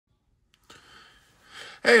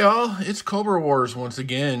Hey y'all, it's Cobra Wars once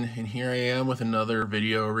again, and here I am with another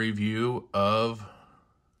video review of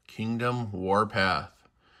Kingdom Warpath.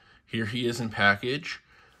 Here he is in package.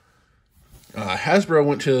 Hasbro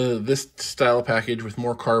went to this style package with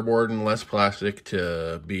more cardboard and less plastic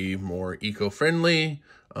to be more eco-friendly.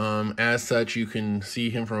 As such, you can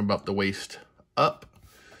see him from about the waist up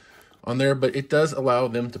on there, but it does allow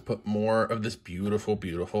them to put more of this beautiful,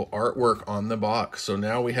 beautiful artwork on the box. So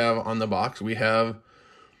now we have on the box, we have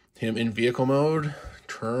him in vehicle mode,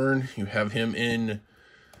 turn, you have him in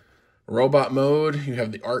robot mode, you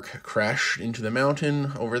have the arc crash into the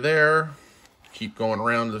mountain over there, keep going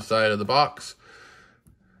around the side of the box.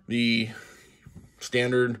 The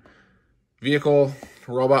standard vehicle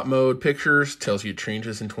robot mode pictures tells you it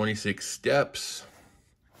changes in 26 steps.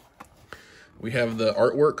 We have the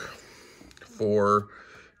artwork for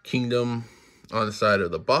Kingdom on the side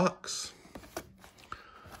of the box,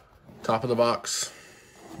 top of the box,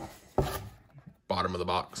 bottom of the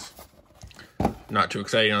box. Not too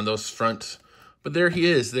exciting on those fronts, but there he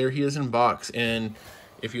is in box. And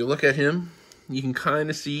if you look at him, you can kind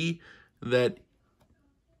of see that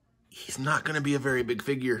he's not going to be a very big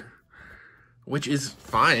figure, which is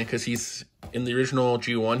fine because he's in the original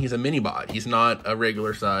G1, he's a mini bot. He's not a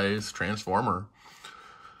regular size Transformer.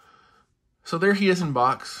 So there he is in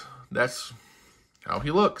box. That's how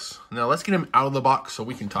he looks. Now let's get him out of the box so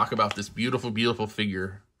we can talk about this beautiful, beautiful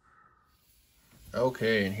figure.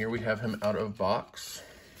 Okay, and here we have him out of box.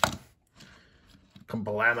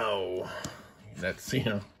 Kablamo. That's, you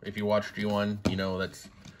know, if you watch G1, you know that's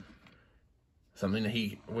something that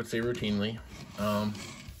he would say routinely.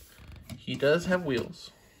 He does have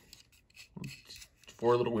wheels.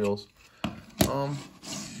 4 little wheels.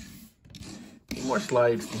 He more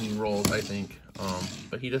slides than he rolls, I think.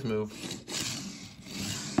 But he does move.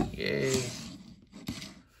 Yay.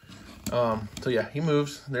 So yeah, he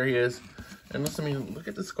moves. There he is. And listen, I mean, look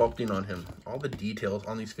at the sculpting on him. All the details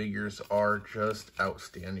on these figures are just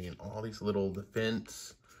outstanding. All these little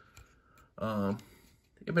vents.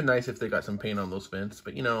 It'd been nice if they got some paint on those vents,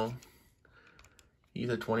 but you know, he's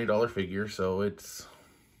a $20 figure, so it's,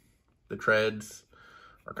 the treads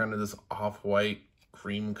are kind of this off-white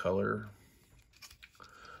cream color.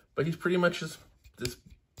 But he's pretty much just this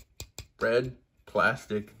red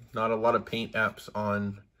plastic, not a lot of paint apps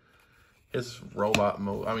on his robot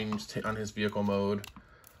mode, I mean, on his vehicle mode.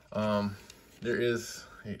 There is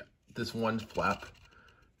this one flap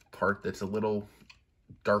part that's a little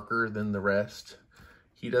darker than the rest.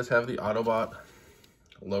 He does have the Autobot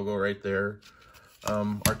logo right there.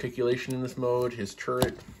 Articulation in this mode, his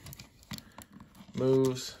turret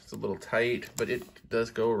moves. It's a little tight, but it does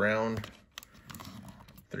go around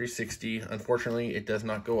 360. Unfortunately, it does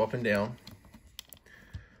not go up and down.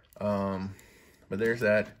 But there's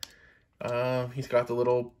that. He's got the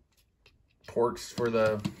little ports for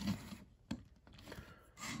the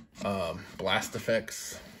blast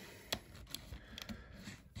effects.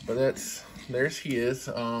 But there's he is.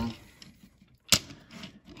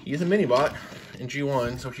 He is a mini bot in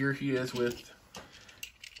G1, so here he is with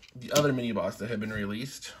the other mini bots that have been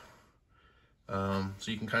released. So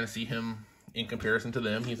you can kind of see him in comparison to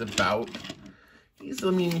them. He's a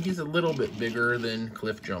little bit bigger than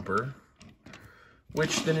Cliff Jumper,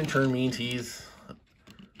 which then in turn means he's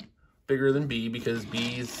bigger than B, because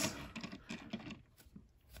B's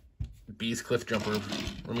Cliff Jumper,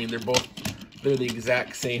 I mean, they're the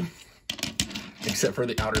exact same, except for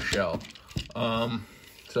the outer shell.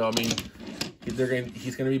 So, I mean,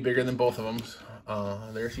 he's going to be bigger than both of them.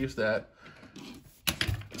 There's that.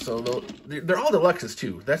 So, they're all deluxes,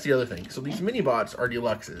 too. That's the other thing. So, these mini-bots are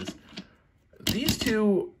deluxes. These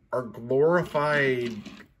two are glorified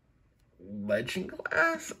Legend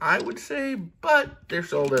class, I would say, but they're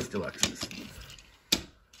sold as deluxes.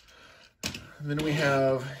 And then we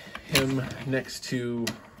have him next to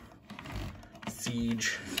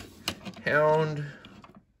Siege Hound.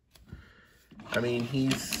 I mean,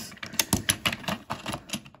 he's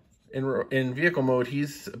in vehicle mode,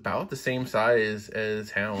 he's about the same size as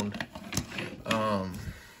Hound.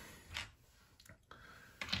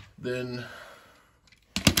 Then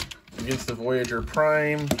against the Voyager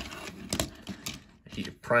Prime, he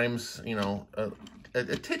primes, you know,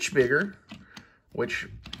 a titch bigger, which,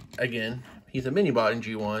 again, he's a mini bot in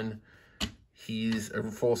G1. He's a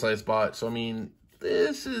full-size bot, so I mean,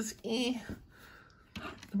 this is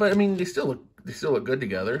but I mean, they still look good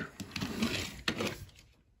together.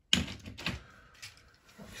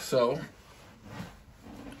 So,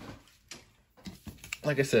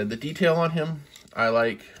 like I said, the detail on him, I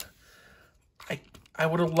like. I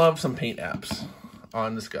would have loved some paint apps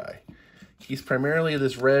on this guy. he's primarily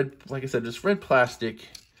this red, like I said, this red plastic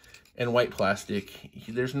and white plastic.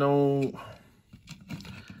 There's no,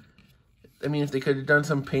 I mean, if they could have done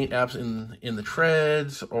some paint apps in the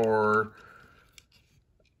treads or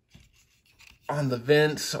on the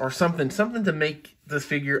vents or something to make this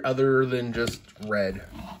figure other than just red.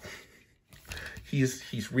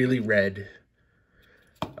 He's really red.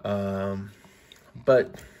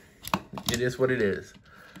 But it is what it is.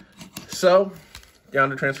 So, down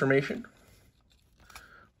to transformation.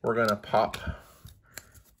 We're gonna pop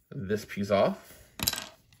this piece off.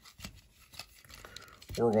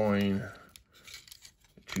 We're going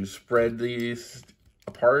to spread these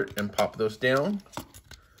apart and pop those down.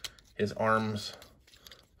 His arms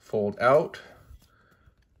fold out.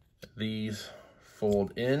 These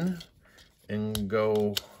fold in and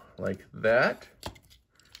go like that.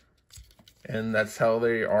 And that's how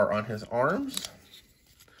they are on his arms.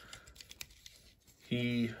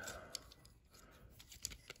 You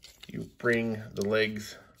bring the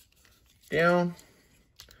legs down,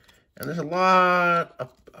 and there's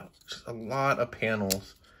just a lot of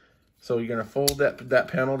panels. So you're gonna fold that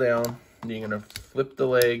panel down, and you're gonna flip the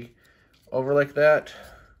leg over like that.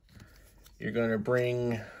 You're going to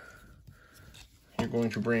bring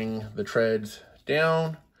the treads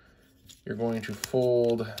down. You're going to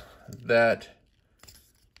fold that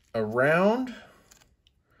around,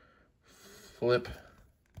 flip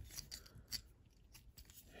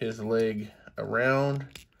his leg around,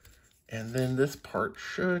 and then this part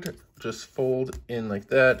should just fold in like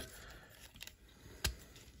that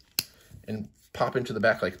and pop into the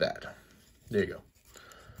back like that. There you go.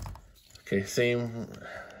 Okay, same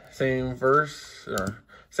verse, or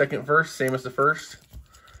second verse, same as the first.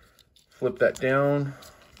 Flip that down,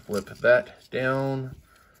 flip that down,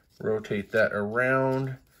 rotate that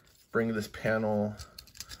around, bring this panel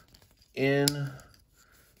in,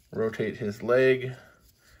 rotate his leg.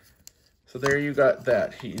 So there you got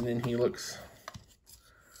that. And then he looks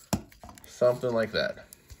something like that.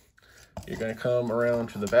 You're going to come around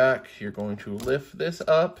to the back. You're going to lift this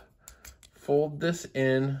up, fold this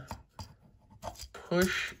in,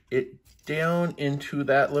 push it down into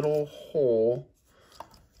that little hole.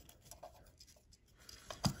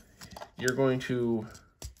 You're going to,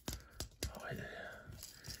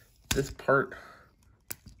 this part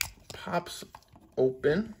pops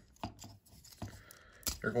open.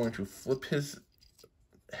 You're going to flip his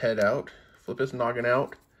head out, flip his noggin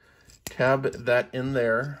out, tab that in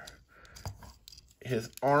there.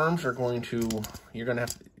 His arms are going to, you're going to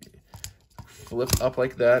have to flip up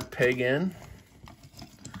like that, peg in.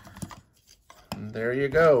 And there you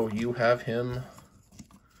go. You have him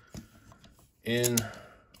in,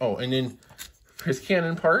 oh, and then his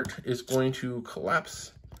cannon part is going to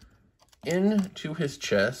collapse into his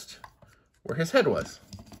chest where his head was.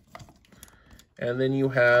 And then you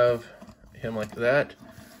have him like that.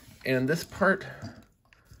 And this part,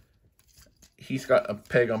 he's got a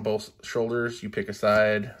peg on both shoulders. You pick a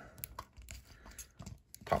side,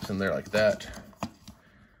 pops in there like that.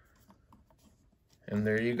 And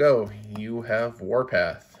there you go. You have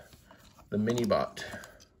Warpath, the mini bot.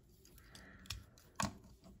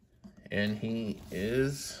 And he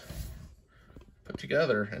is put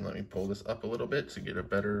together. And let me pull this up a little bit to get a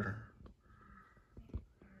better,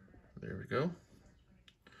 there we go.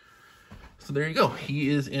 So there you go. He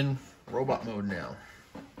is in robot mode now.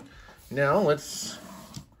 Now let's,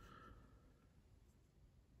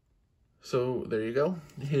 so there you go.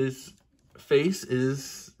 His face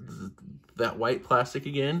is that white plastic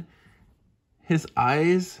again. His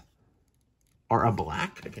eyes are a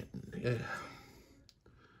black.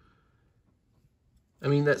 I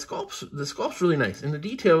mean, the sculpt's really nice. And the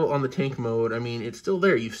detail on the tank mode, I mean, it's still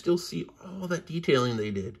there. You still see all that detailing they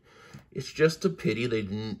did. It's just a pity they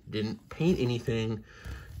didn't paint anything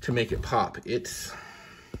to make it pop. It's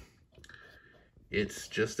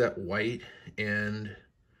just that white and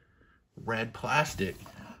red plastic.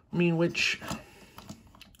 I mean, which,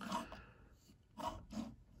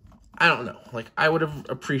 I don't know. Like, I would have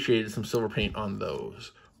appreciated some silver paint on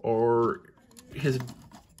those. Or his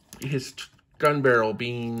gun barrel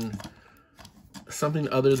being something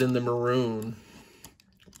other than the maroon.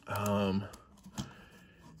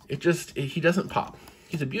 He doesn't pop.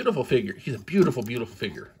 He's a beautiful figure. He's a beautiful, beautiful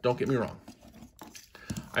figure. Don't get me wrong.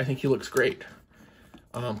 I think he looks great.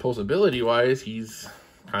 Posability-wise, he's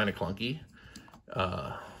kind of clunky.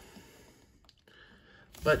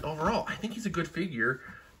 But overall, I think he's a good figure.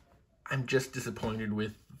 I'm just disappointed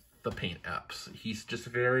with the paint apps. He's just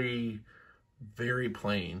very, very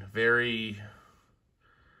plain. Very,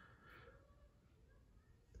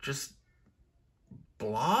 just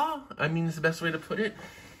blah? I mean, it's the best way to put it.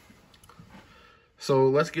 So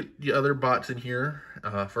let's get the other bots in here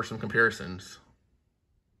for some comparisons.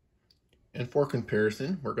 And for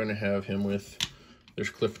comparison, we're going to have him with,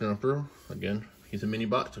 there's Cliff Jumper. Again, he's a mini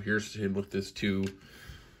bot. So here's him with his 2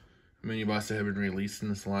 mini bots that have been released in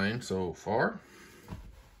this line so far.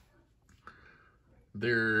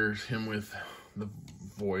 There's him with the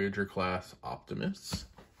Voyager class Optimus.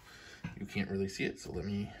 You can't really see it, so let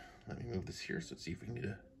me move this here. So let's see if we can get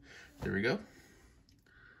a, there we go.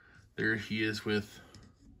 There he is with,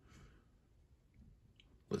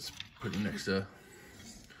 let's put him next to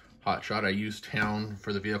Hotshot. I used Hound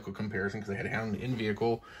for the vehicle comparison because I had Hound in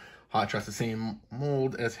vehicle. Hotshot's the same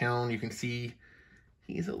mold as Hound. You can see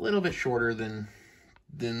he's a little bit shorter than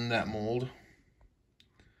that mold.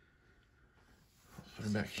 Put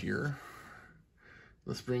him back here.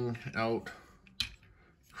 Let's bring out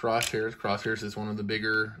Crosshairs. Crosshairs is one of the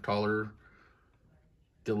bigger, taller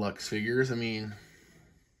deluxe figures. I mean,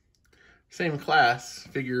 same class,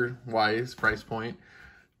 figure-wise, price point.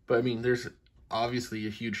 But, I mean, there's obviously a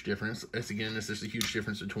huge difference. Again, there's a huge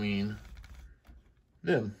difference between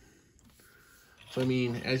them. So, I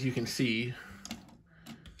mean, as you can see,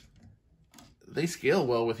 they scale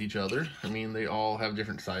well with each other. I mean, they all have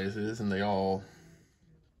different sizes, and they all...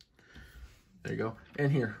 There you go. And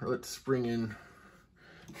here, let's bring in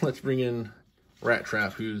Rat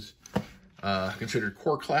Trap, who's considered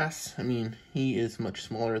core class. I mean, he is much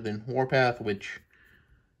smaller than Warpath, which...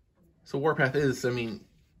 So Warpath is, I mean,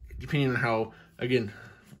 depending on how, again,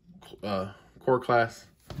 core class,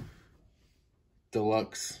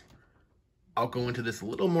 deluxe. I'll go into this a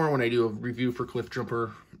little more when I do a review for Cliff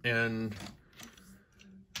Jumper and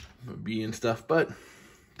B and stuff, but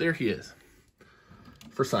there he is.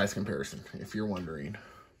 For size comparison, if you're wondering.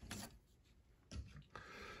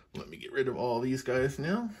 Let me get rid of all these guys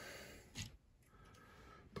now.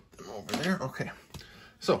 Put them over there. Okay.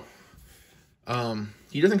 So,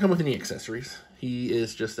 he doesn't come with any accessories. He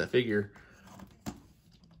is just that figure.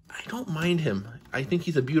 I don't mind him. I think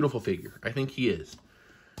he's a beautiful figure. I think he is.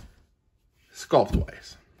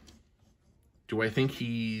 Sculpt-wise. Do I think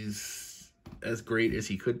he's as great as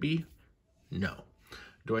he could be? No.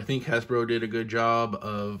 Do I think Hasbro did a good job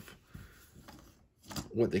of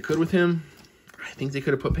what they could with him? I think they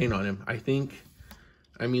could have put paint on him. I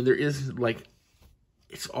mean, there is, like,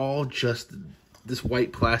 it's all just this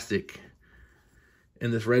white plastic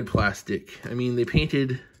and this red plastic. I mean, they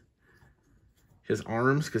painted his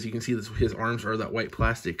arms, because you can see this, his arms are that white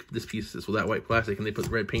plastic. This piece is with that white plastic, and they put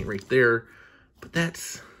the red paint right there. But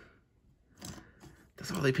that's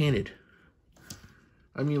all they painted.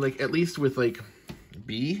 I mean, like, at least with, like,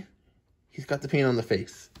 B, he's got the paint on the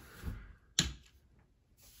face.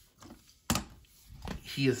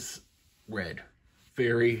 He is red.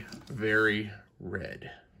 Very, very red.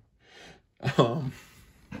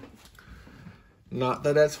 Not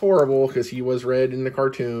that that's horrible, because he was red in the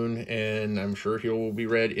cartoon, and I'm sure he will be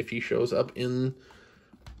red if he shows up in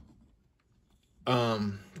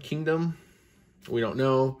Kingdom. We don't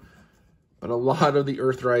know. But a lot of the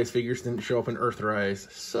Earthrise figures didn't show up in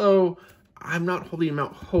Earthrise. So I'm not holding him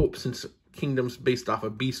out hope, since Kingdom's based off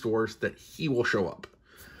of Beast Wars, that he will show up.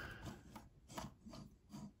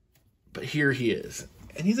 But here he is.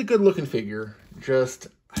 And he's a good looking figure. Just,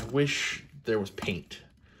 I wish there was paint.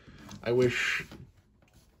 I wish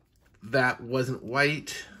that wasn't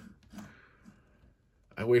white.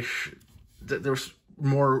 I wish that there was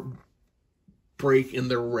more break in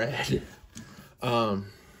the red.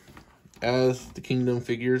 As the Kingdom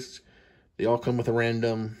figures, they all come with a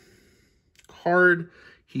random card.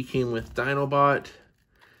 He came with Dinobot.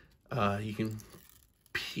 You can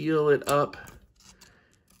peel it up,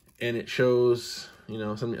 and it shows, you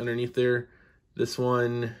know, something underneath there. This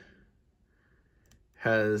one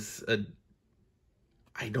has a,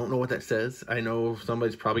 I don't know what that says. I know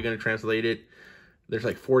somebody's probably going to translate it. There's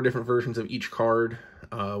like 4 different versions of each card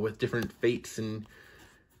with different fates and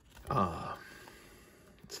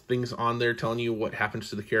things on there telling you what happens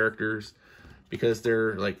to the characters, because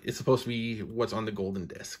they're like, it's supposed to be what's on the golden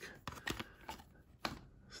disc.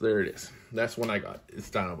 So there it is. That's one I got. It's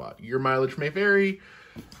Dinobot. Your mileage may vary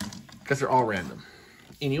because they're all random.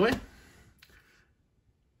 Anyway,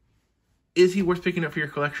 is he worth picking up for your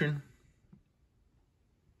collection?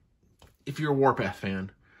 If you're a Warpath fan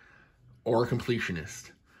or a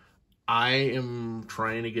completionist. I am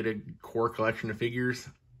trying to get a core collection of figures.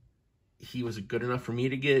 He was good enough for me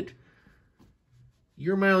to get.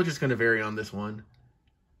 Your mileage is going to vary on this one.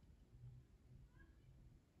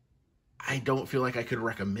 I don't feel like I could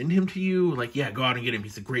recommend him to you. Like, yeah, go out and get him.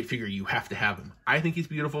 He's a great figure. You have to have him. I think he's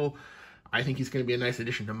beautiful. I think he's going to be a nice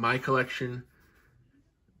addition to my collection.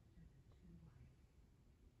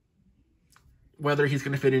 whether he's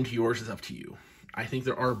going to fit into yours is up to you. I think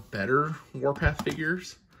there are better Warpath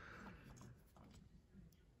figures.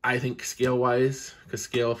 I think scale-wise, because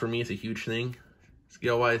scale for me is a huge thing.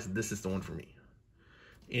 Scale-wise, this is the one for me.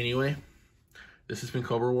 Anyway, this has been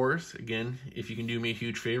Cobra Wars. Again, if you can do me a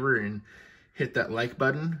huge favor and hit that like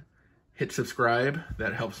button, hit subscribe,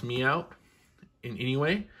 that helps me out in any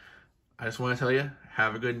way. I just want to tell you,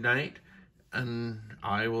 have a good night, and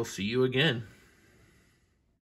I will see you again.